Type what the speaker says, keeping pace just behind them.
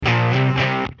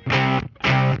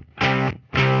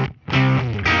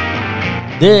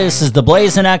This is the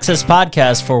Blaisin Access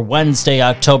Podcast for Wednesday,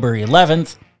 October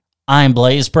 11th. I'm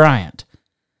Blaise Bryant.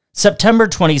 September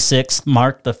 26th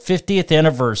marked the 50th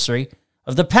anniversary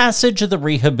of the passage of the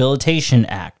Rehabilitation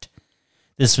Act.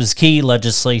 This was key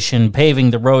legislation paving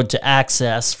the road to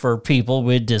access for people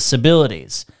with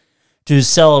disabilities. To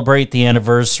celebrate the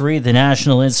anniversary, the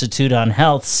National Institute on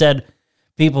Health said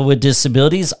people with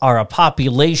disabilities are a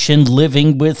population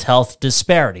living with health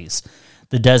disparities.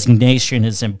 The designation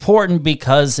is important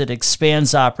because it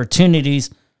expands opportunities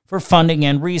for funding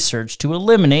and research to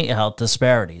eliminate health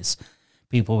disparities.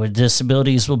 People with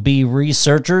disabilities will be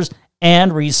researchers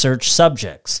and research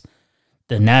subjects.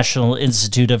 The National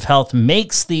Institute of Health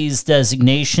makes these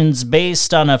designations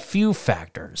based on a few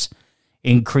factors: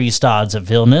 increased odds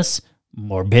of illness,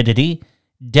 morbidity,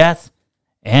 death,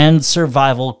 and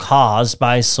survival caused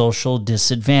by social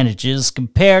disadvantages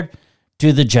compared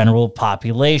to the general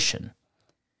population.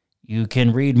 You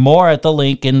can read more at the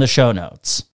link in the show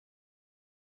notes.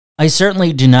 I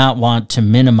certainly do not want to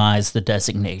minimize the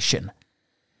designation.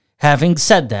 Having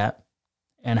said that,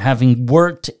 and having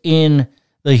worked in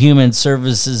the human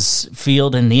services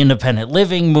field and the independent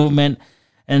living movement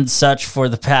and such for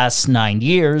the past 9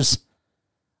 years,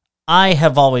 I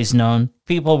have always known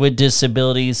people with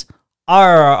disabilities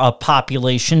are a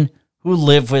population who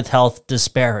live with health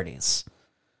disparities.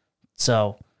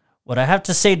 So, what I have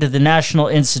to say to the National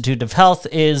Institute of Health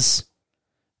is,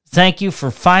 thank you for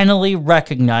finally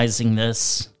recognizing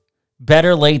this.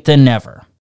 Better late than never.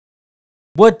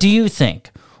 What do you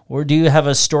think? Or do you have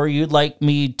a story you'd like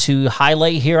me to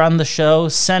highlight here on the show?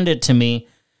 Send it to me,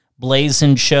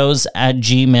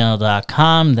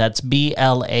 blaisin@gmail.com. That's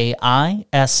BLAISIN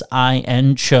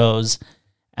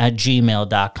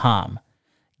shows@gmail.com.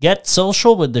 Get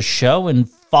social with the show and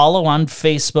follow on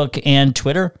Facebook and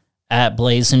Twitter at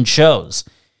Blaisin Shows.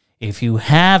 If you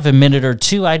have a minute or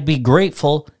two, I'd be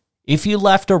grateful if you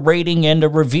left a rating and a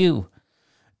review.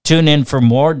 Tune in for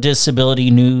more disability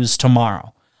news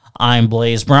tomorrow. I'm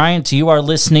Blaise Bryant. You are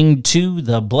listening to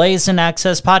the Blaisin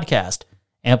Access Podcast,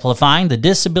 amplifying the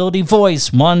disability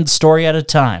voice one story at a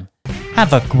time.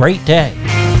 Have a great day.